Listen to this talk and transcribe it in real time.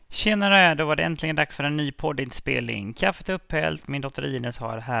Tjenare, då var det äntligen dags för en ny poddinspelning. Kaffet är upphällt, min dotter Ines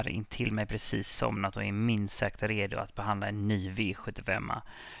har här intill mig precis somnat och är minst sagt redo att behandla en ny V75.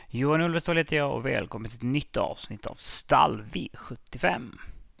 Johan Ulvestål heter jag och välkommen till ett nytt avsnitt av Stall V75.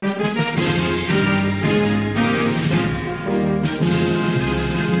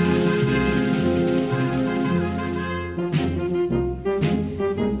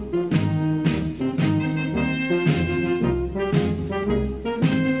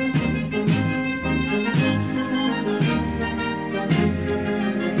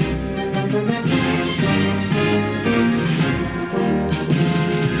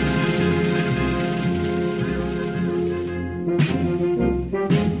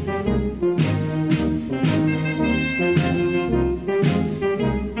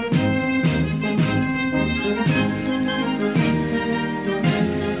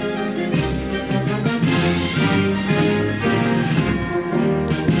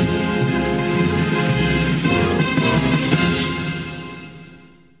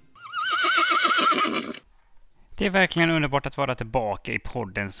 Det är verkligen underbart att vara tillbaka i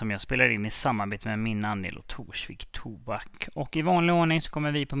podden som jag spelar in i samarbete med Min Andel och Torsvik Tobak. Och i vanlig ordning så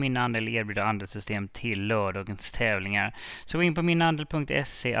kommer vi på Min Andel erbjuda andelssystem till lördagens tävlingar. Så gå in på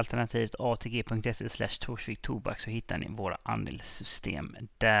minandel.se alternativt atg.se/Torsvik Tobak så hittar ni våra andelssystem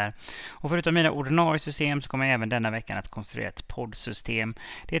där. Och förutom mina ordinarie system så kommer jag även denna veckan att konstruera ett poddsystem.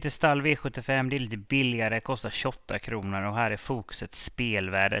 Det heter Stall V75, det är lite billigare, kostar 28 kronor och här är fokuset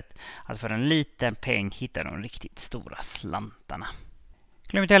spelvärdet. Att för en liten peng hitta de riktigt stora slantarna.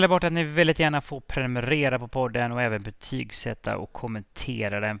 Glöm inte heller bort att ni väldigt gärna får prenumerera på podden och även betygsätta och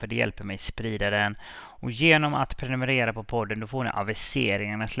kommentera den för det hjälper mig sprida den. Och genom att prenumerera på podden då får ni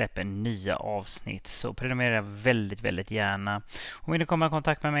aviseringar när jag släpper nya avsnitt. Så prenumerera väldigt gärna. Om ni kommer i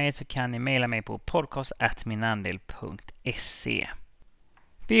kontakt med mig så kan ni mejla mig på podcast@minandel.se.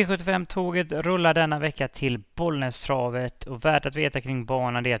 V75-tåget rullar denna vecka till Bollnästravet och värt att veta kring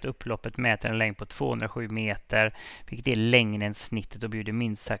banan är att upploppet mäter en längd på 207 meter, vilket är längre än snittet och bjuder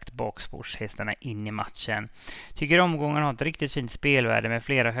minst sagt bakspårshästarna in i matchen. Tycker omgången har ett riktigt fint spelvärde med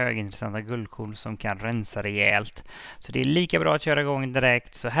flera högintressanta guldkorn som kan rensa rejält. Så det är lika bra att köra igång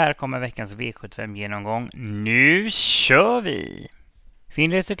direkt, så här kommer veckans V75-genomgång. Nu kör vi! Vi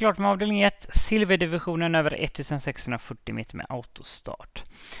inleder såklart med avdelning 1, silverdivisionen över 1640 meter med autostart.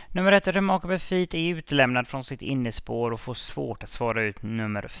 Nummer 1, Remarkable Feet, är utlämnad från sitt innespår och får svårt att svara ut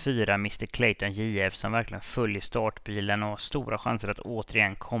nummer 4, Mr. Clayton JF, som verkligen följer startbilen och har stora chanser att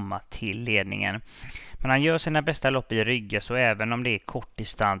återigen komma till ledningen. Men han gör sina bästa lopp i ryggen, så även om det är kort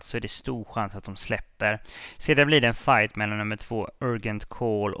distans så är det stor chans att de släpper. Sedan blir det en fight mellan nummer 2 Urgent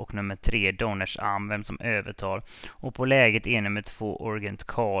Call och nummer 3 Doners Arm, vem som övertar. Och på läget är nummer 2 Urgent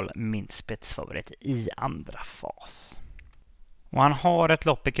Call min spetsfavorit i andra fas. Och han har ett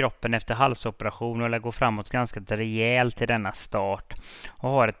lopp i kroppen efter halsoperation och lär gå framåt ganska rejält i denna start. Och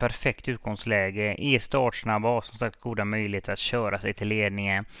har ett perfekt utgångsläge, är startsnabb och har som sagt goda möjligheter att köra sig till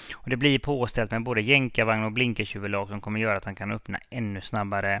ledningen. Och det blir påställt med både jänkarvagn och blinkertjuvlag som kommer göra att han kan öppna ännu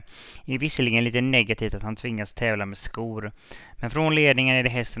snabbare. Det är visserligen lite negativt att han tvingas tävla med skor. Men från ledningen är det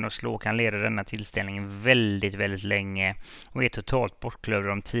hästen att slå, kan leda denna tillställning väldigt länge. Och är totalt bortglömd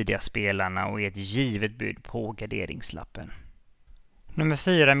de tidiga spelarna och är ett givet bud på garderingslappen. Nummer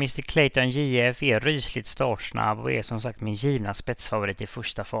 4, Mr. Clayton JF, är rysligt startsnabb och är som sagt min givna spetsfavorit i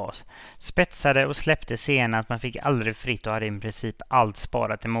första fas. Spetsade och släppte senast, man fick aldrig fritt och hade i princip allt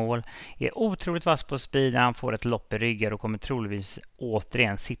sparat i mål. Är otroligt vass på speed när han får ett lopp i ryggar och kommer troligtvis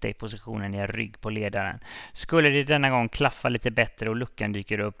återigen sitta i positionen i rygg på ledaren. Skulle det denna gång klaffa lite bättre och luckan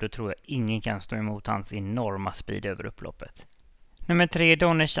dyker upp, då tror jag ingen kan stå emot hans enorma speed över upploppet. Nummer 3,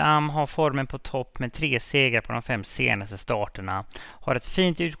 Doners Arm, har formen på topp med 3 segrar på de 5 senaste starterna. Har ett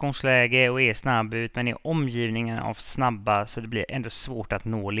fint utgångsläge och är snabb ut, men är omgivningen av snabba så det blir ändå svårt att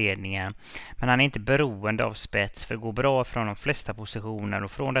nå ledningen. Men han är inte beroende av spets för det går bra från de flesta positioner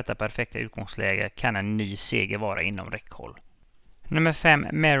och från detta perfekta utgångsläge kan en ny seger vara inom räckhåll. Nummer 5,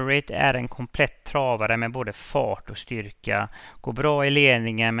 Merit, är en komplett travare med både fart och styrka. Går bra i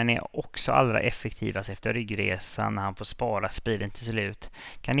ledningen men är också allra effektivast efter ryggresan när han får spara speeden till slut.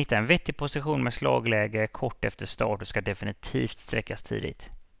 Kan hitta en vettig position med slagläge kort efter start och ska definitivt sträckas tidigt.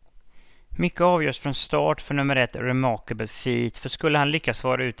 Mycket avgörs från start för nummer 1 Remarkable Feet, för skulle han lyckas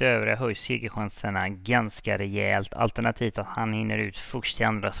vara ut över höjs segerchanserna ganska rejält, alternativt att han hinner ut först i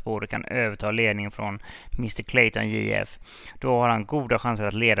andra spår och kan överta ledningen från Mr. Clayton JF. Då har han goda chanser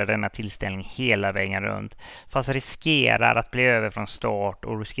att leda denna tillställning hela vägen runt, fast riskerar att bli över från start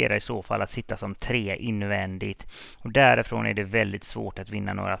och riskerar i så fall att sitta som 3 invändigt, och därifrån är det väldigt svårt att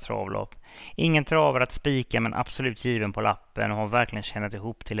vinna några travlopp. Ingen travare att spika men absolut given på lappen och har verkligen tjänat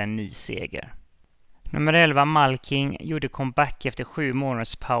ihop till en ny seger. Nummer 11 Malking gjorde comeback efter 7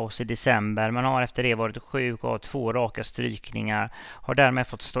 månaders paus i december men har efter det varit sjuk och har 2 raka strykningar. Har därmed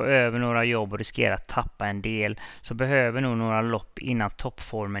fått stå över några jobb och riskerar att tappa en del, så behöver nog några lopp innan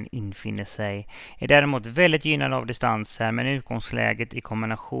toppformen infinner sig. Är däremot väldigt gynnad av distanser, men utgångsläget i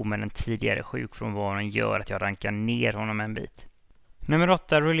kombination med den tidigare sjukfrånvaron gör att jag rankar ner honom en bit. Nummer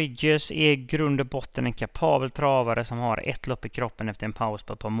 8 Religious är i grund och botten en kapabel travare som har ett lopp i kroppen efter en paus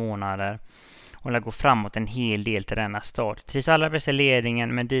på ett par månader och lär gå framåt en hel del till denna start. Trivs allra bäst i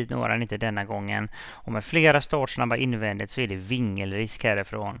ledningen, men dit når han inte denna gången. Och med flera startsnabba invändigt så är det vingelrisk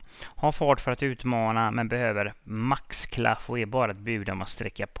härifrån. Har fart för att utmana, men behöver maxklaff och är bara ett bud om att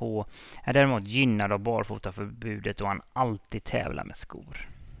sträcka på. Är däremot gynnad av barfotaförbudet och han alltid tävlar med skor.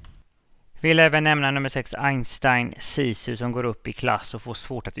 Vill även nämna nummer 6 Einstein Sisu som går upp i klass och får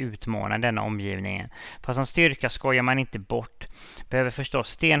svårt att utmana denna omgivningen. Fast som styrka skojar man inte bort. Behöver förstås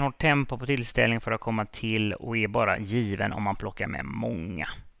stenhårt tempo på tillställning för att komma till och är bara given om man plockar med många.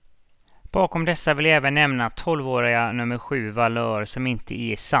 Bakom dessa vill jag även nämna 12-åriga nummer 7 Valör som inte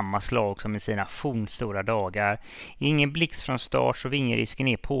är i samma slag som i sina fornstora dagar. Ingen blixt från start så vingerisken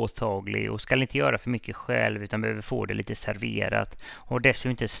är påtaglig och ska inte göra för mycket själv utan behöver få det lite serverat. Och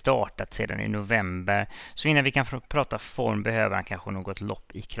dessutom inte startat sedan i november, så innan vi kan prata form behöver han kanske något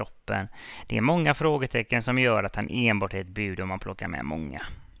lopp i kroppen. Det är många frågetecken som gör att han enbart är ett bud om man plockar med många.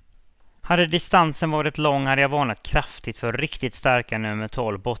 Hade distansen varit lång hade jag varnat kraftigt för riktigt starka nummer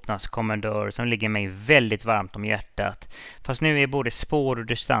 12 Bottnas Kommendör som ligger mig väldigt varmt om hjärtat. Fast nu är både spår och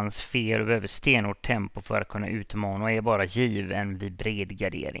distans fel och behöver stenhårt tempo för att kunna utmana och är bara given vid bred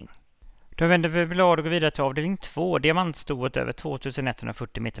gardering. Då vänder vi blad och går vidare till avdelning 2, diamantstoet över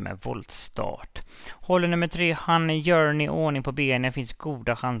 2140 meter med voltstart. Håller nummer 3 Honey Journey ordning på benen finns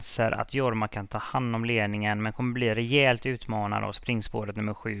goda chanser att Jorma kan ta hand om ledningen, men kommer bli rejält utmanad av springspåret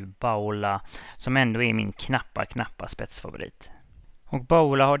nummer 7 Baula som ändå är min knappa spetsfavorit. Och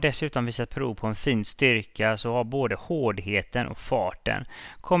Baula har dessutom visat prov på en fin styrka, så har både hårdheten och farten.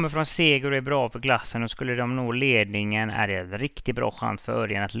 Kommer från seger och är bra för glassen, och skulle de nå ledningen är det en riktigt bra chans för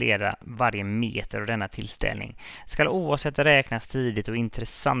Örjan att leda varje meter av denna tillställning. Ska oavsett räknas tidigt och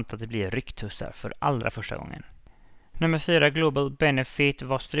intressant att det blir rycktussar för allra första gången. Nummer 4 Global Benefit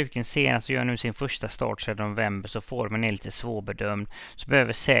var struken senast och gör nu sin första start sedan november, så formen är lite svårbedömd, så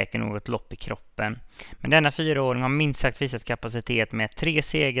behöver säkert något lopp i kroppen. Men denna 4-åring har minst sagt visat kapacitet med 3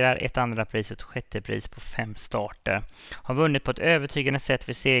 segrar, ett andra pris och ett sjätte pris på 5 starter. Har vunnit på ett övertygande sätt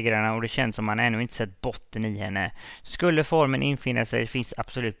för segrarna och det känns som man ännu inte sett botten i henne. Skulle formen infinna sig finns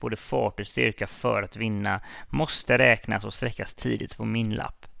absolut både fart och styrka för att vinna. Måste räknas och sträckas tidigt på min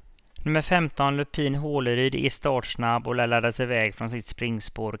lapp. Nummer 15 Lupin Håleryd är startsnabb och lär ladda sig iväg från sitt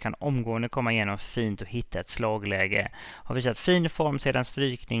springspår och kan omgående komma igenom fint och hitta ett slagläge. Har visat fin form sedan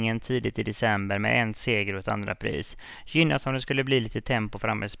strykningen tidigt i december med en seger och ett andra pris. Gynnat om det skulle bli lite tempo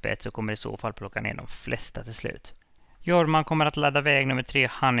fram i spets så kommer i så fall plocka ner de flesta till slut. Jorman kommer att ladda väg nummer 3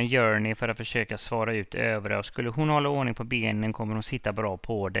 Honey Journey för att försöka svara ut övriga, och skulle hon hålla ordning på benen kommer hon sitta bra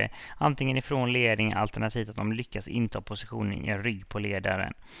på det. Antingen ifrån ledning alternativt att de lyckas inta positionen i rygg på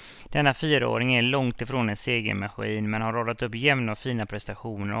ledaren. Denna 4-åring är långt ifrån en segermaskin men har radat upp jämna och fina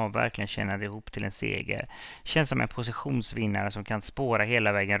prestationer och har verkligen tjänat ihop till en seger. Känns som en positionsvinnare som kan spåra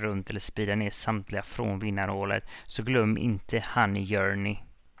hela vägen runt eller spida ner samtliga från vinnarhålet, så glöm inte Honey Journey.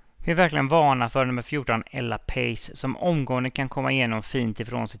 Vi är verkligen vana för nummer 14 Ella Pace som omgående kan komma igenom fint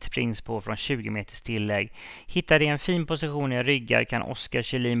ifrån sitt springspår från 20 meters tillägg. Hittar det en fin position i ryggar kan Oskar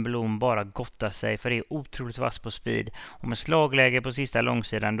Kjellin Blom bara gotta sig, för det är otroligt vass på speed. Och med slagläge på sista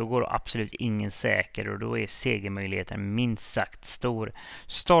långsidan då går absolut ingen säker och då är segermöjligheten minst sagt stor.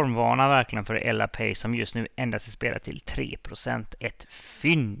 Stormvana verkligen för Ella Pace som just nu endast är spelat till 3%. Ett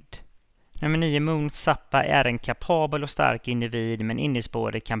fynd! Nummer 9 Moon Zappa är en kapabel och stark individ, men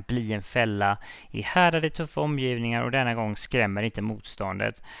innerspåret kan bli en fälla. I härdade tuffa omgivningar och denna gång skrämmer inte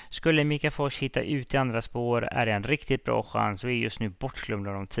motståndet. Skulle Mika Fors hitta ut i andra spår är det en riktigt bra chans och är just nu bortglömd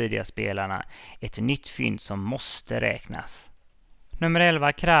av de tidiga spelarna. Ett nytt fynd som måste räknas. Nummer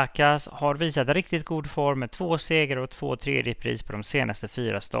 11 Krakas har visat riktigt god form med 2 segrar och 2 tredjepris på de senaste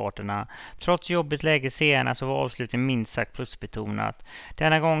 4 starterna. Trots jobbigt läge senare så var avslutningen minst sagt plusbetonat.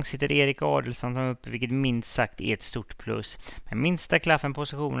 Denna gång sitter Erik Adelsson som uppe, vilket minst sagt är ett stort plus. Med minsta klaffen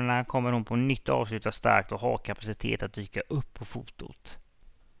positionerna kommer hon på nytt avsluta starkt och ha kapacitet att dyka upp på fotot.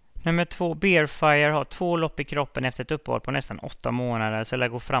 Nummer 2, Bearfire, har 2 lopp i kroppen efter ett uppehåll på nästan 8 månader, så lär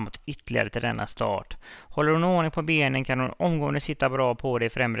gå framåt ytterligare till denna start. Håller hon ordning på benen kan hon omgående sitta bra på det i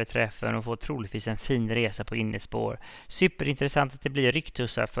främre träffen och få troligtvis en fin resa på innespår. Superintressant att det blir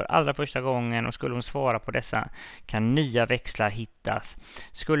rycktussar för allra första gången, och skulle hon svara på dessa kan nya växlar hittas.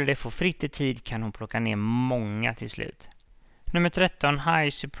 Skulle det få fritt i tid kan hon plocka ner många till slut. Nummer 13, High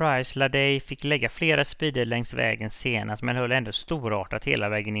Surprise Ladej, fick lägga flera speeder längs vägen senast, men höll ändå storartat hela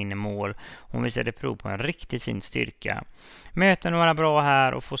vägen in i mål. Hon visade prov på en riktigt fin styrka. Möter några bra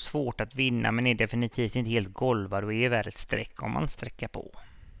här och får svårt att vinna, men är definitivt inte helt golvad och är värd ett streck om man sträcker på.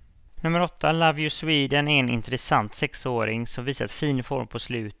 Nummer 8, Love You Sweden, är en intressant 6-åring som visat fin form på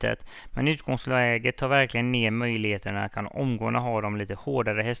slutet, men utgångsläget tar verkligen ner möjligheterna, kan omgående ha de lite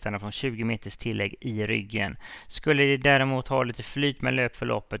hårdare hästarna från 20 meters tillägg i ryggen. Skulle det däremot ha lite flyt med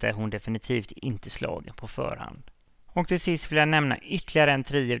löpförloppet är hon definitivt inte slagen på förhand. Och till sist vill jag nämna ytterligare en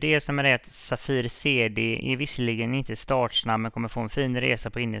trio. Dels nummer 1, Safir CD, är visserligen inte startsnabb men kommer få en fin resa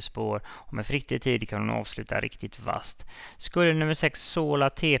på innespår, och med fritt tid kan hon avsluta riktigt vast. Skulle nummer 6, Sola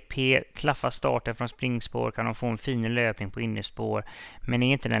TP, klaffa starten från springspår kan hon få en fin löpning på innespår, men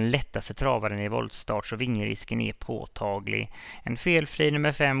är inte den lättaste travaren i voltstart, så vingerisken är påtaglig. En felfri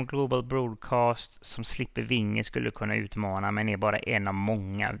nummer 5, Global Broadcast, som slipper vinge, skulle kunna utmana, men är bara en av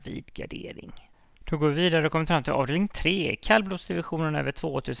många vid gardering. Då går vi vidare och kommer fram till avdelning 3, kallblodsdivisionen över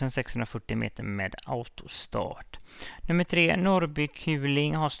 2640 meter med autostart. Nummer 3, Norrby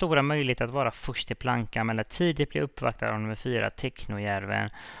Kuling, har stora möjligheter att vara först i plankan, men tidigt blir uppvaktad av nummer 4, Technojärven.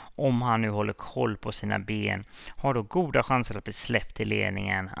 Om han nu håller koll på sina ben har då goda chanser att bli släppt i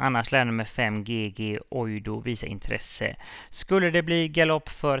ledningen. Annars lär nummer 5, GG Oido, visa intresse. Skulle det bli galopp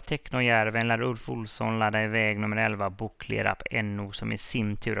för Technojärven lär Ulf Olsson ladda iväg nummer 11, Boklerap NO, som i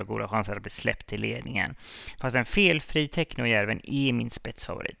sin tur har goda chanser att bli släppt i ledningen. Fast en felfri Technojärven är min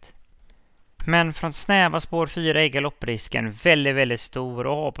spetsfavorit. Men från snäva spår 4 är galopprisken väldigt stor,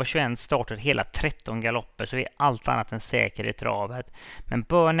 och har på 21 starter hela 13 galopper, så är allt annat än säker i travet. Men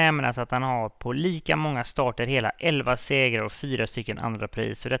bör nämnas att han har på lika många starter hela 11 segrar och 4 stycken andra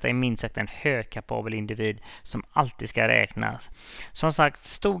pris, så detta är minst sagt en högkapabel individ som alltid ska räknas. Som sagt,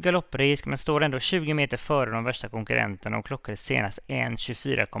 stor galopprisk, men står ändå 20 meter före de värsta konkurrenterna och klockade senast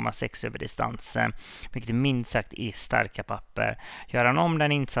 1.24,6 över distansen, vilket minst sagt är starka papper. Gör han om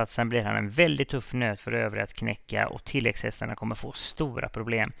den insatsen blir han en väldigt tuff nöt för övriga att knäcka, och tilläggshästarna kommer få stora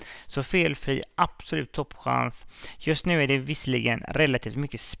problem. Så felfri, absolut toppchans. Just nu är det visserligen relativt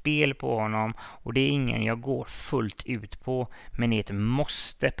mycket spel på honom, och det är ingen jag går fullt ut på, men är ett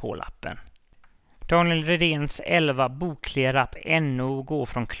måste på lappen. Daniel Redéns 11, Boklerap NO, går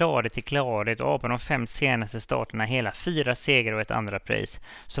från klarhet till klarhet och har på de 5 senaste starterna hela 4 segrar och ett andra pris.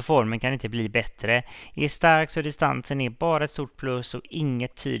 Så formen kan inte bli bättre. Är stark så distansen är bara ett stort plus, och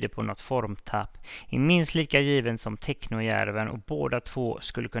inget tyder på något formtapp. Är minst lika given som Technojärven, och båda två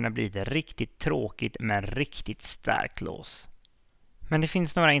skulle kunna bli ett riktigt tråkigt men riktigt starkt lås. Men det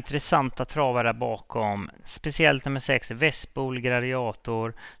finns några intressanta travare bakom, speciellt nummer 6, Vespol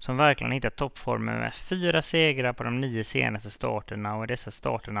Gladiator, som verkligen hittat toppformen med 4 segrar på de 9 senaste starterna, och i dessa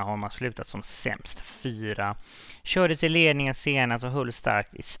starterna har man slutat som sämst 4. Körde till ledningen senast och höll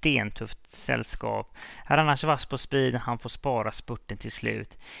starkt i stentufft sällskap. Är annars vass på speed, han får spara spurten till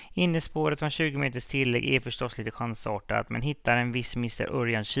slut. Innespåret från 20 meters tillägg är förstås lite chansartat, men hittar en viss Mr.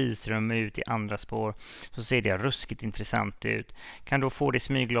 Örjan Kihlström ut i andra spår så ser det ruskigt intressant ut. Kan då få det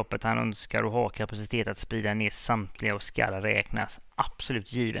smygloppet han önskar och har kapacitet att sprida ner samtliga och skall räknas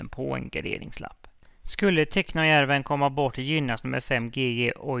absolut given på en garderingslapp. Skulle Technojärven komma bort gynnas nummer 5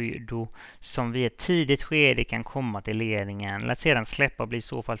 GG Oido, som vid ett tidigt skede kan komma till ledningen. Låt sedan släppa och bli i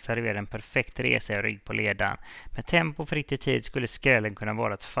så fall servera en perfekt resa i rygg på ledan. Med tempo fritt i tid skulle skrällen kunna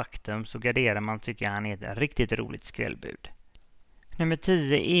vara ett faktum, så garderar man tycker han är ett riktigt roligt skrällbud. Nummer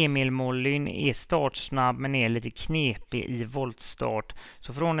 10, Emil Mollyn, är startsnabb men är lite knepig i voltstart.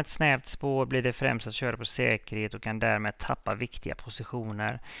 Så från ett snävt spår blir det främst att köra på säkerhet och kan därmed tappa viktiga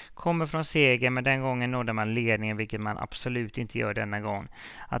positioner. Kommer från seger, men den gången nådde man ledningen, vilket man absolut inte gör denna gång.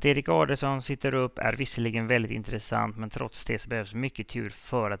 Att Erik Adelsson sitter upp är visserligen väldigt intressant, men trots det så behövs mycket tur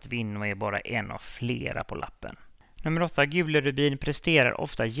för att vinna och är bara en av flera på lappen. Nummer 8, Gule Rubin, presterar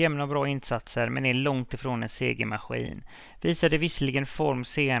ofta jämna och bra insatser men är långt ifrån en segermaskin. Visade visserligen form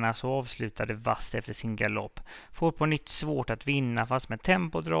senast och avslutade vast efter sin galopp. Får på nytt svårt att vinna, fast med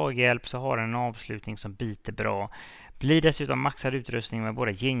tempo och draghjälp så har den en avslutning som biter bra. Blir dessutom maxad utrustning med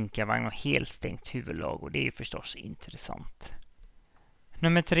både jänkarvagn och helstängt huvudlag, och det är förstås intressant.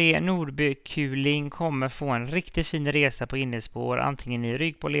 Nummer 3, Nordby Kuling, kommer få en riktigt fin resa på innerspår, antingen i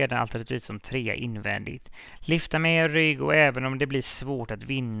rygg på ledaren alternativt som 3 invändigt. Lyfta med rygg och även om det blir svårt att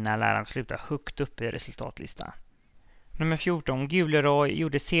vinna lär han sluta högt upp i resultatlistan. Nummer 14, Guleroy,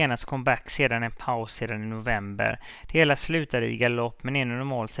 gjorde senast comeback sedan en paus sedan i november. Det hela slutade i galopp men är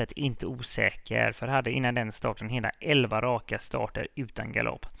normalt sett inte osäker för hade innan den starten hela 11 raka starter utan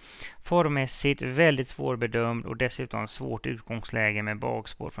galopp. Formmässigt väldigt svårbedömd och dessutom svårt utgångsläge med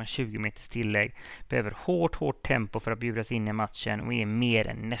bakspår från 20 meters tillägg. Behöver hårt tempo för att bjudas in i matchen och är mer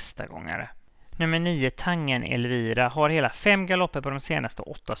än nästa gångare. Nummer 9, Tangen Elvira, har hela 5 galopper på de senaste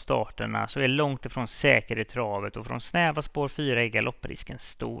 8 starterna så är långt ifrån säker i travet och från snäva spår 4 är galopprisken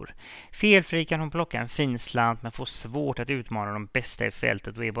stor. Felfri kan hon plocka en fin slant men får svårt att utmana de bästa i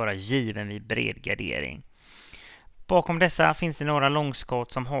fältet och är bara given vid bred gardering. Bakom dessa finns det några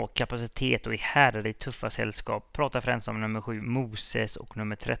långskott som har kapacitet och är härdade i tuffa sällskap. Pratar främst om nummer 7 Moses och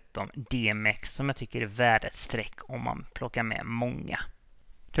nummer 13 DMX som jag tycker är värd ett streck om man plockar med många.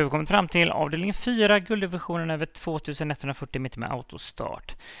 Då har vi kommit fram till avdelning 4, gulddivisionen över 2140 meter med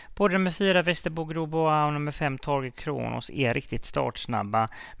autostart. Både nummer 4 Västerbo Groboa och nummer 5 Target Kronos är riktigt startsnabba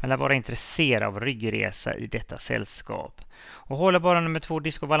men lär vara intresserade av ryggresa i detta sällskap. Och håller bara nummer 2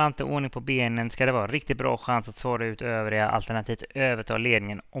 Disco Valante ordning på benen ska det vara riktigt bra chans att svara ut övriga alternativt överta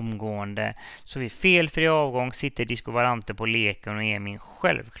ledningen omgående. Så vid felfri avgång sitter Disco Valante på leken och är min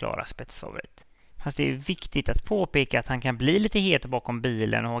självklara spetsfavorit. Fast det är viktigt att påpeka att han kan bli lite het bakom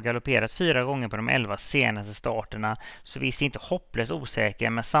bilen och har galopperat 4 gånger på de 11 senaste starterna. Så visst är inte hopplöst osäker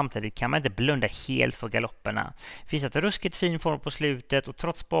men samtidigt kan man inte blunda helt för galopperna. Visat ruskigt fin form på slutet och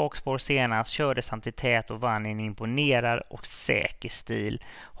trots bakspår senast kördes han till tät och vann i en imponerad och säker stil.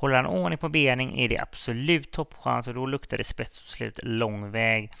 Håller han ordning på benen är det absolut toppchans och då luktar det spets och slut lång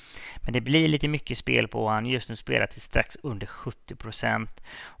väg. Men det blir lite mycket spel på han just nu spelar till strax under 70%.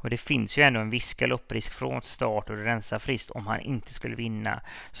 Och det finns ju ändå en viss galopprisk från start och det rensar frist om han inte skulle vinna.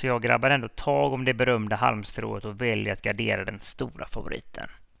 Så jag grabbar ändå tag om det berömda halmstrået och väljer att gardera den stora favoriten.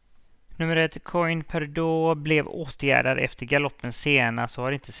 Nummer 1 Coin Perdo blev åtgärdad efter galoppen senast och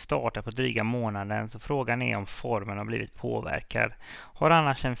har inte startat på dryga månaden så frågan är om formen har blivit påverkad. Har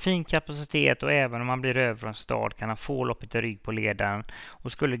annars en fin kapacitet och även om han blir över från start kan han få loppet i rygg på ledaren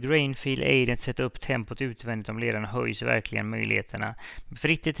och skulle Grainfield Aiden sätta upp tempot utvändigt om ledaren höjs verkligen möjligheterna. Med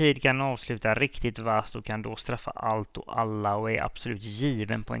fritt i tid kan han avsluta riktigt vast och kan då straffa allt och alla och är absolut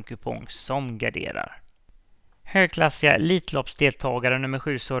given på en kupong som garderar. Högklassiga elitloppsdeltagare nummer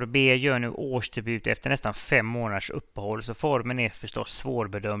 7 Sorbet gör nu årsdebut efter nästan 5 månaders uppehåll så formen är förstås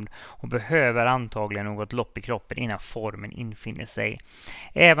svårbedömd och behöver antagligen något lopp i kroppen innan formen infinner sig.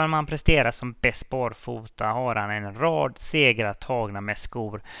 Även om han presterar som bäst barfota har han en rad segrar tagna med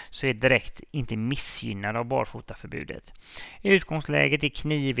skor så är direkt inte missgynnad av barfotaförbudet. Utgångsläget är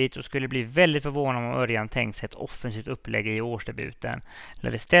knivigt och skulle bli väldigt förvånad om Örjan tänkt sig ett offensivt upplägg i årsdebuten.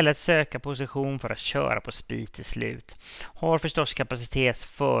 Lär istället söka position för att köra på speed till slut. Har förstås kapacitet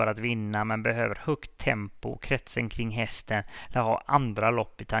för att vinna men behöver högt tempo. Kretsen kring hästen lär ha andra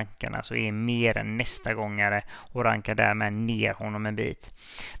lopp i tankarna så är mer än nästa gångare och rankar därmed ner honom en bit.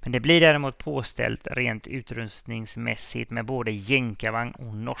 Men det blir däremot påställt rent utrustningsmässigt med både jänkarvagn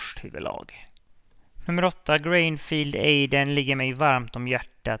och norskt huvudlag. Nummer 8, Grainfield Aiden, ligger mig varmt om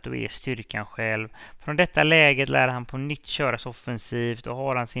hjärtat och är styrkan själv. Från detta läget lär han på nytt köras offensivt och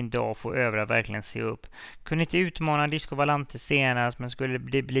har han sin dag får övriga verkligen se upp. Kunde inte utmana Disco Valante senast men skulle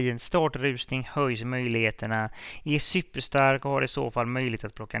det bli en startrusning höjs möjligheterna. Är superstark och har i så fall möjlighet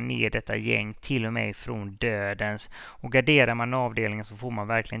att plocka ner detta gäng till och med från dödens. Och garderar man avdelningen så får man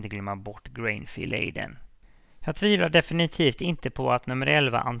verkligen inte glömma bort Grainfield Aiden. Jag tvivlar definitivt inte på att nummer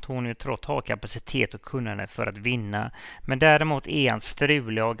 11 Antonio Trott har kapacitet och kunnande för att vinna. Men däremot är han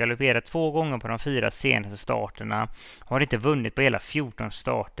strulig och har galopperat 2 gånger på de 4 senaste starterna. Har inte vunnit på hela 14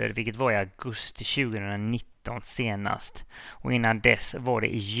 starter vilket var i augusti 2019 senast. Och innan dess var det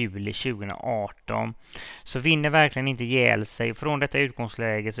i juli 2018. Så vinner verkligen inte ihjäl sig. Från detta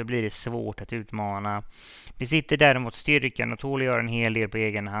utgångsläge så blir det svårt att utmana. Besitter däremot styrkan och tål göra en hel del på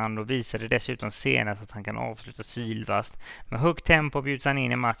egen hand och visade dessutom senast att han kan avsluta sylvast. Med högt tempo bjuds han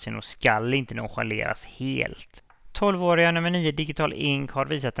in i matchen och skall inte nonchaleras helt. 12-åriga nummer 9 Digital Inc har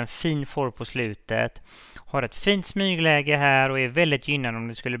visat en fin form på slutet. Har ett fint smygläge här och är väldigt gynnad om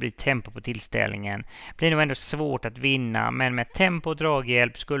det skulle bli tempo på tillställningen. Blir nog ändå svårt att vinna men med tempo och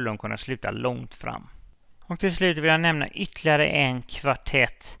draghjälp skulle de kunna sluta långt fram. Och till slut vill jag nämna ytterligare en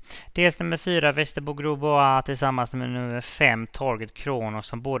kvartett. Dels nummer 4 Västerbo Grobois tillsammans med nummer 5 Target Kronos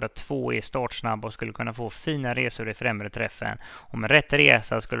som båda två är startsnabba och skulle kunna få fina resor i främre träffen. Och med rätt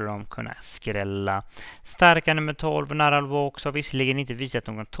resa skulle de kunna skrälla. Starka nummer 12 Naral Walks har visserligen inte visat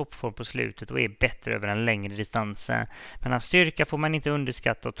någon toppform på slutet och är bättre över en längre distansen. Men hans styrka får man inte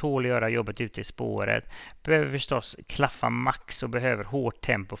underskatta och tål göra jobbet ute i spåret. Behöver förstås klaffa max och behöver hårt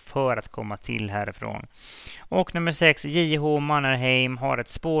tempo för att komma till härifrån. Och nummer 6 JH Mannerheim har ett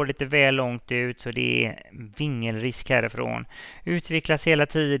spår lite väl långt ut så det är vingelrisk härifrån. Utvecklas hela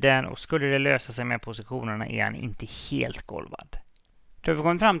tiden och skulle det lösa sig med positionerna är han inte helt golvad. Då har vi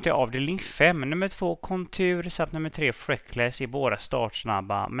kommit fram till avdelning 5. Nummer 2 Kontur samt nummer 3 Freckless är båda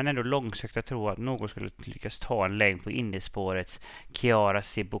startsnabba men ändå långsökt att tro att någon skulle lyckas ta en längd på indiespårets Chiara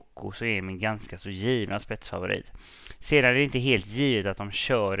Sibucco så är min ganska så givna spetsfavorit. Sedan är det inte helt givet att de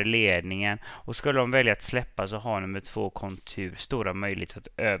kör i ledningen och skulle de välja att släppa så har nummer 2 Kontur stora möjligheter att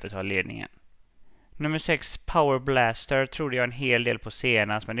överta ledningen. Nummer 6 Power Blaster trodde jag en hel del på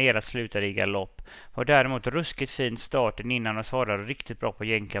senast men era slutade i galopp. Var däremot ruskigt fin starten innan och svarade riktigt bra på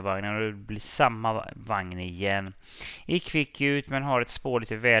jänkarvagnen och det blir samma vagn igen. Gick fick ut men har ett spår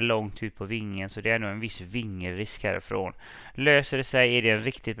lite väl långt ut på vingen så det är nog en viss vingelrisk härifrån. Löser det sig är det en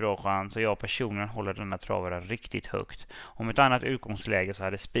riktigt bra chans och jag personligen håller denna travare riktigt högt. Om ett annat utgångsläge så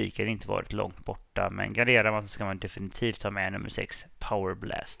hade spiken inte varit långt borta men garderar man så ska man definitivt ta med nummer 6 Power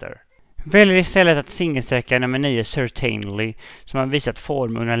Blaster. Väljer istället att singelsträcka nummer 9 Certainly som har visat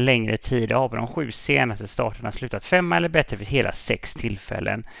form under en längre tid och har på de 7 senaste starterna slutat 5 eller bättre vid hela 6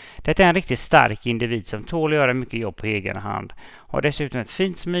 tillfällen. Det är en riktigt stark individ som tål att göra mycket jobb på egen hand. Har dessutom ett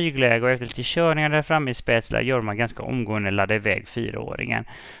fint smygläge och efter lite körningar där framme i spetslar gör man ganska omgående ladda iväg 4-åringen.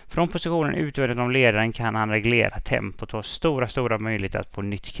 Från positionen utvändigt om ledaren kan han reglera tempot och har stora möjligheter att på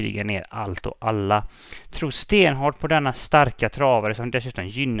nytt kriga ner allt och alla. Tror stenhårt på denna starka travare som dessutom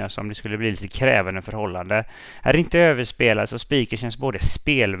gynnas om det skulle bli lite krävande förhållande. Är inte överspelad så spiken känns både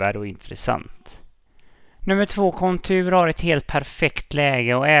spelvärd och intressant. Nummer 2 Kontur har ett helt perfekt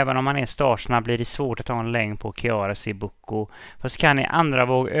läge och även om man är startsnabb blir det svårt att ta en längd på Chiara Sibucco. Fast kan i andra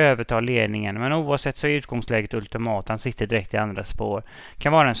våg överta ledningen men oavsett så är utgångsläget ultimat. Han sitter direkt i andra spår.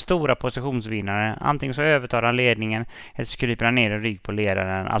 Kan vara en stora positionsvinnare. Antingen så övertar han ledningen eller så kryper han ner en rygg på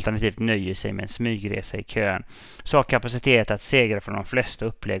ledaren alternativt nöjer sig med en smygresa i kön. Så har kapacitet att segra från de flesta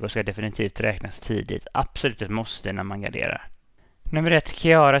upplägg och ska definitivt räknas tidigt. Absolut ett måste när man garderar. Nummer 1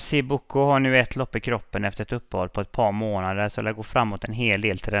 Chiara Sibucco har nu ett lopp i kroppen efter ett uppehåll på ett par månader så lär gå framåt en hel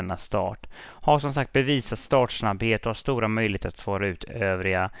del till denna start. Har som sagt bevisat startsnabbhet och har stora möjligheter att få ut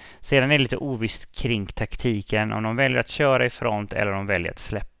övriga. Sedan är det lite ovisst kring taktiken om de väljer att köra i front eller om de väljer att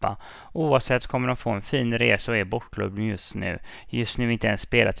släppa. Oavsett kommer de få en fin resa och är bortklubben just nu. Just nu inte ens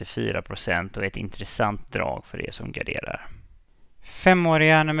spelat till 4% och ett intressant drag för er som garderar.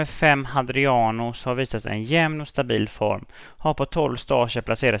 5-åriga nummer 5 Hadrianos har visat en jämn och stabil form. Har på 12 starter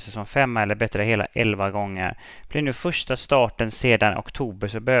placerat sig som 5 eller bättre hela 11 gånger. Blir nu första starten sedan oktober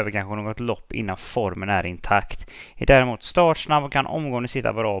så behöver kanske något lopp innan formen är intakt. Är däremot startsnabb och kan omgående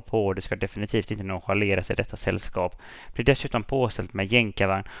sitta bra på det ska definitivt inte nonchaleras i detta sällskap. Blir dessutom påställt med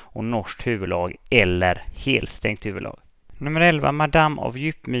jänkarvagn och norskt huvudlag eller helstängt huvudlag. Nummer 11, Madame of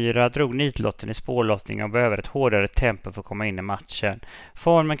Djupmyra drog nitlotten i spårlottning och behöver ett hårdare tempo för att komma in i matchen.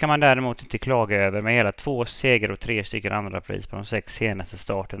 Formen kan man däremot inte klaga över med hela 2 segrar och 3 stycken andra pris på de 6 senaste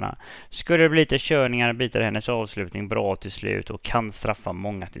starterna. Skulle det bli lite körningar biter hennes avslutning bra till slut och kan straffa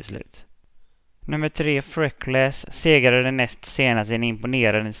många till slut. Nummer 3, Freckless, segrade den näst senast i en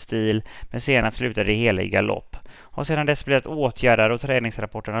imponerande stil men senast slutade det hela i galopp. Har sedan dess blivit åtgärdade och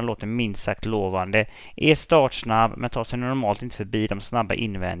träningsrapporterna låter minst sagt lovande. Är startsnabb men tar sig normalt inte förbi de snabba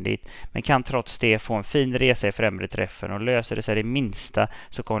invändigt men kan trots det få en fin resa i främre träffen och löser det sig det minsta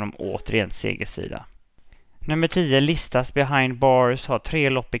så kommer de återigen segersida. Nummer 10 listas Behind Bars har 3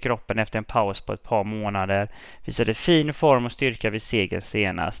 lopp i kroppen efter en paus på ett par månader. Visade fin form och styrka vid segern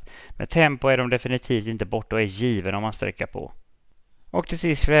senast. Med tempo är de definitivt inte borta och är given om man sträcker på. Och till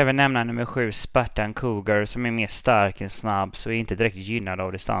sist vill jag även nämna nummer 7 Spartan Cougar som är mer stark än snabb så är inte direkt gynnad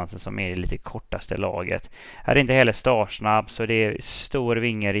av distansen som är det lite kortaste laget. Är inte heller startsnabb så det är stor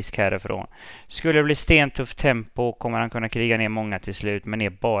vingelrisk härifrån. Skulle det bli stentufft tempo kommer han kunna kriga ner många till slut men är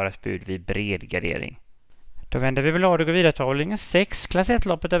bara ett bud vid bred gardering. Då vänder vi blad och går vidare till avdelning 6, klass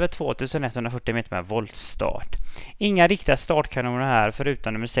 1-loppet över 2140 meter med voltstart. Inga riktiga startkanoner här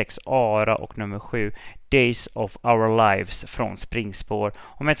förutom nummer 6 Ara och nummer 7 Days of Our Lives från springspår.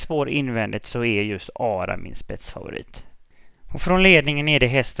 Och med ett spår invändigt så är just Ara min spetsfavorit. Och från ledningen är det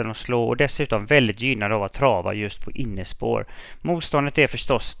hästen att slå och dessutom väldigt gynnad av att trava just på innespår. Motståndet är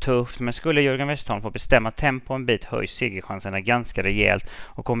förstås tufft, men skulle Jörgen Westholm få bestämma tempo en bit höjs segerchanserna ganska rejält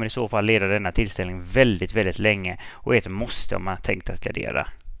och kommer i så fall leda denna tillställning väldigt, väldigt länge och är ett måste om man tänkt att gardera.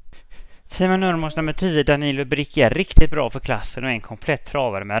 Simon Nurmos nummer 10 Danilo Bricchi är riktigt bra för klassen och är en komplett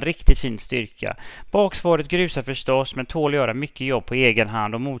travare med en riktigt fin styrka. Bakspåret grusar förstås, men tål göra mycket jobb på egen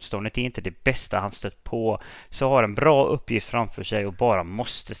hand och motståndet är inte det bästa han stött på, så har en bra uppgift framför sig och bara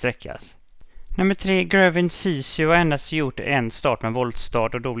måste sträckas. Nummer 3, Gervin Ceesay har endast gjort en start med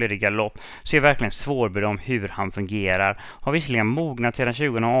voltstart och då blir det galopp, så är verkligen svårbedömd hur han fungerar. Har visserligen mognat sedan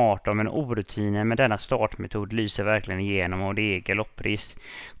 2018, men orutinen med denna startmetod lyser verkligen igenom och det är galopprisk.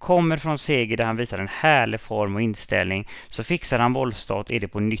 Kommer från seger där han visar en härlig form och inställning, så fixar han voltstart är det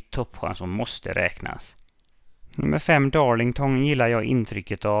på nytt toppchans som måste räknas. Nummer 5 Darlington gillar jag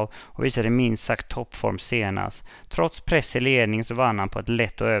intrycket av och visade minst sagt toppform senast. Trots press i ledning så vann han på ett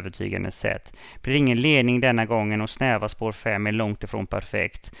lätt och övertygande sätt. Blir ingen ledning denna gången och snäva spår 5 är långt ifrån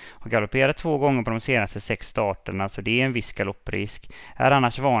perfekt. Har galopperat 2 gånger på de senaste 6 starterna, så det är en viss galopprisk. Är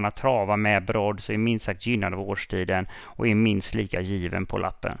annars van att trava med brodd, så är minst sagt gynnad av årstiden och är minst lika given på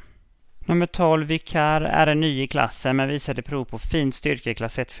lappen. Nummer 12 Vicar är en ny i klassen men visade prov på fin styrka i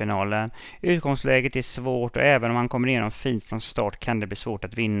klass 1-finalen. Utgångsläget är svårt och även om han kommer igenom fint från start kan det bli svårt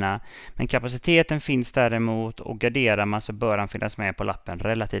att vinna. Men kapaciteten finns däremot och garderar man så bör han finnas med på lappen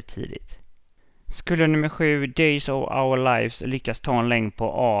relativt tidigt. Skulle nummer 7 Days of Our Lives lyckas ta en längd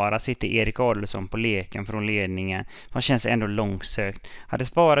på Ara sitter Erik Adelsson på leken från ledningen. Han känns ändå långsökt. Hade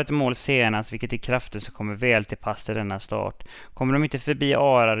sparat ett mål senast, vilket är krafter som kommer väl till pass till denna start. Kommer de inte förbi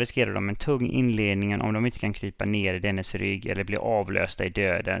Ara riskerar de en tung inledning om de inte kan krypa ner i dennes rygg eller bli avlösta i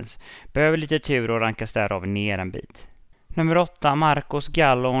dödens. Behöver lite tur och rankas därav ner en bit. Nummer 8, Marcos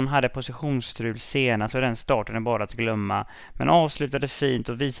Gallon, hade positionsstrul senast och den starten är bara att glömma. Men avslutade fint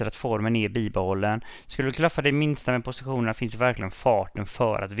och visar att formen är bibehållen. Skulle du klaffa det minsta med positionerna finns verkligen farten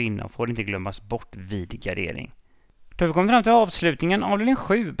för att vinna och får inte glömmas bort vid gardering. Då har vi kommit fram till avslutningen av avdelning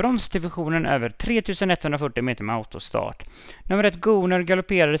 7, bronsdivisionen över 3140 meter med autostart. Nummer 1 Gunnar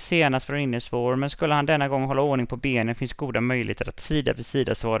galopperade senast från innerspår, men skulle han denna gång hålla ordning på benen finns goda möjligheter att sida vid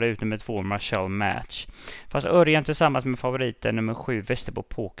sida svara ut nummer 2 Marshall Match. Fast Örjan tillsammans med favoriten nummer 7 Västerbo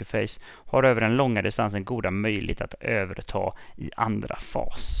Pokerface har över den långa distansen goda möjligheter att överta i andra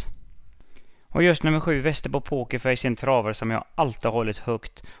fas. Och just nummer 7 Västerbo Pokerface är en travare som jag alltid har hållit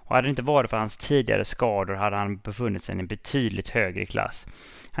högt och hade det inte varit för hans tidigare skador hade han befunnit sig i en betydligt högre klass.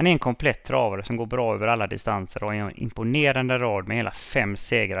 Han är en komplett travare som går bra över alla distanser och har en imponerande rad med hela 5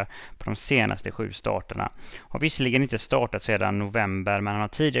 segrar på de senaste 7 starterna. Har visserligen inte startat sedan november men han har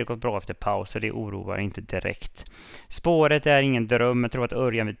tidigare gått bra efter paus och det oroar inte direkt. Spåret är ingen dröm, jag tror att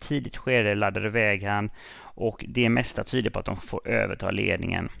Örjan vid tidigt skede laddade iväg han och det mesta tyder på att de får överta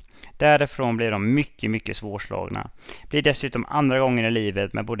ledningen. Därifrån blir de mycket svårslagna. Blir dessutom andra gången i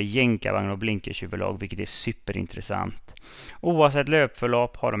livet med både jänkarvagn och blinkershuvudlag, vilket är superintressant. Oavsett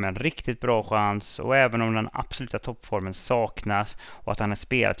löpförlopp har de en riktigt bra chans och även om den absoluta toppformen saknas och att han har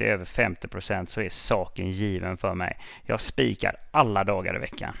spelat i över 50% så är saken given för mig. Jag spikar alla dagar i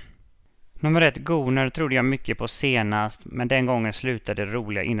veckan. Nummer 1 Gunnar trodde jag mycket på senast, men den gången slutade det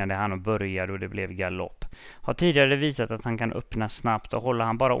roliga innan det hann börja och det blev galopp. Har tidigare visat att han kan öppna snabbt och håller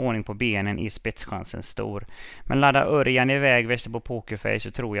han bara ordning på benen är spetschansen stor. Men laddar Örjan iväg Västerbo Pokerface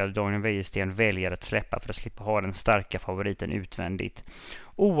så tror jag att Daniel Wäjersten väljer att släppa för att slippa ha den starka favoriten utvändigt.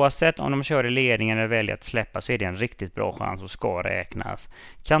 Oavsett om de kör i ledningen eller väljer att släppa så är det en riktigt bra chans och ska räknas.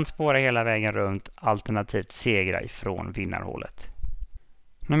 Kan spåra hela vägen runt, alternativt segra ifrån vinnarhålet.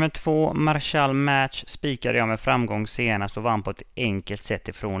 Nummer 2, Marshall Match, spikade jag med framgång senast och vann på ett enkelt sätt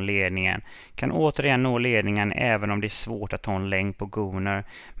ifrån ledningen. Kan återigen nå ledningen även om det är svårt att ta en längd på Gunnar,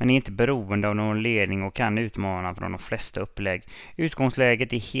 men är inte beroende av någon ledning och kan utmana från de flesta upplägg.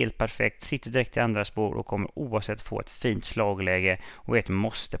 Utgångsläget är helt perfekt, sitter direkt i andra spår och kommer oavsett få ett fint slagläge och är ett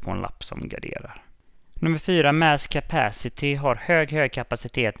måste på en lapp som garderar. Nummer 4, Mass Capacity, har hög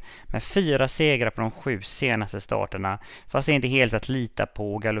kapacitet med 4 segrar på de 7 senaste starterna. Fast det är inte helt att lita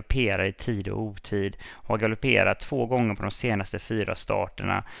på och galopperar i tid och otid. Och har galopperat 2 gånger på de senaste 4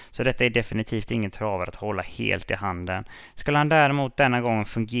 starterna. Så detta är definitivt ingen travare att hålla helt i handen. Skulle han däremot denna gången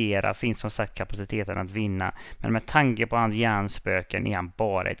fungera finns som sagt kapaciteten att vinna. Men med tanke på hans hjärnspöken är han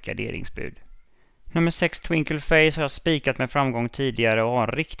bara ett garderingsbud. Nummer 6 Twinkle Face har jag spikat med framgång tidigare och har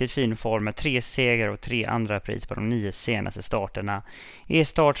en riktigt fin form med 3 segrar och 3 andra pris på de 9 senaste starterna. Är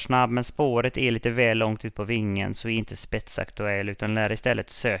startsnabb men spåret är lite väl långt ut på vingen så är inte spetsaktuell utan lär istället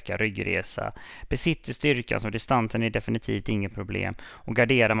söka ryggresa. Besitter styrkan så distansen är definitivt inget problem och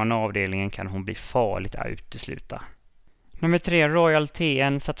garderar man avdelningen kan hon bli farligt att utesluta. Nummer 3, Royal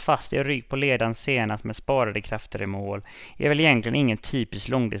TN, satt fast i rygg på ledan senast med sparade krafter i mål. Är väl egentligen ingen typisk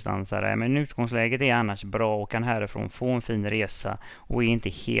långdistansare, men utgångsläget är annars bra och kan härifrån få en fin resa och är inte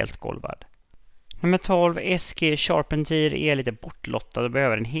helt golvad. Nummer 12, SG Charpentier, är lite bortlottad och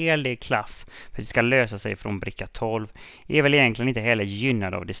behöver en hel del klaff för att det ska lösa sig från bricka 12. Är väl egentligen inte heller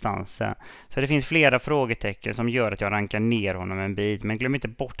gynnad av distansen. Så det finns flera frågetecken som gör att jag rankar ner honom en bit. Men glöm inte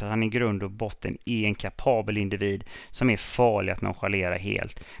bort att han i grund och botten är en kapabel individ som är farlig att nonchalera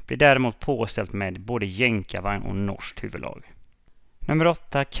helt. Blir däremot påställt med både jänkarvagn och norskt huvudlag. Nummer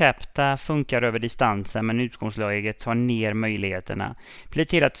 8, Capta, funkar över distansen men utgångsläget tar ner möjligheterna. Blir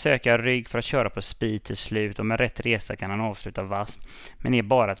till att söka rygg för att köra på speed till slut och med rätt resa kan han avsluta vast, men är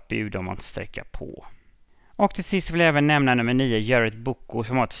bara ett bud om att sträcka på. Och till sist vill jag även nämna nummer 9, Jared Boko,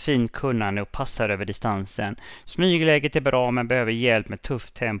 som har ett fint kunnande och passar över distansen. Smygläget är bra men behöver hjälp med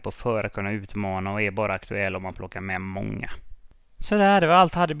tufft tempo för att kunna utmana och är bara aktuell om man plockar med många. Så det var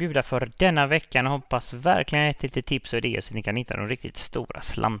allt jag hade bjuda för denna veckan och hoppas verkligen ett litet tips och idéer så ni kan hitta de riktigt stora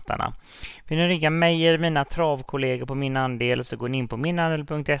slantarna. Vill ni ringa mig eller mina travkollegor på min andel så går ni in på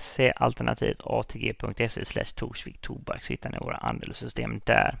minandel.se alternativt atg.se/torsviktobak så hittar ni våra andelssystem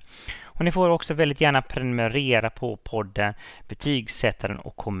där. Och ni får också väldigt gärna prenumerera på podden, betygsätta den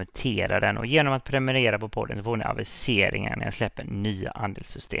och kommentera den. Och genom att prenumerera på podden så får ni aviseringar när jag släpper nya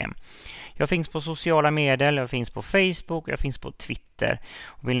andelssystem. Jag finns på sociala medier, jag finns på Facebook, jag finns på Twitter.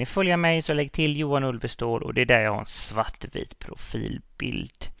 Och vill ni följa mig så lägg till Johan Ulvestål och det är där jag har en svartvit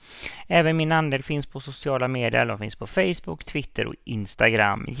profilbild. Även min andel finns på sociala medier, de finns på Facebook, Twitter och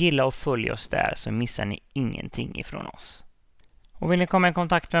Instagram. Gilla och följ oss där så missar ni ingenting ifrån oss. Och vill ni komma i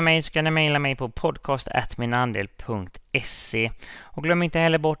kontakt med mig så kan ni mejla mig på podcast@minandel.se. Och glöm inte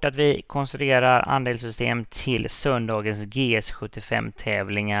heller bort att vi konstruerar andelssystem till söndagens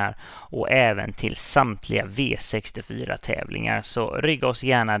GS75-tävlingar och även till samtliga V64-tävlingar. Så rygga oss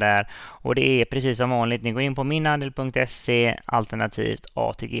gärna där. Och det är precis som vanligt, ni går in på minandel.se alternativt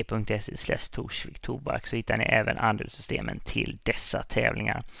atg.se/torsviktobak så hittar ni även andelssystemen till dessa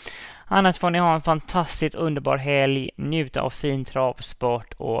tävlingar. Annars får ni ha en fantastiskt underbar helg, njuta av fin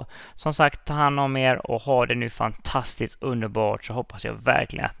travsport och som sagt ta hand om er och ha det nu fantastiskt underbart så hoppas jag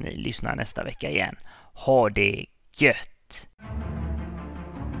verkligen att ni lyssnar nästa vecka igen. Ha det gött!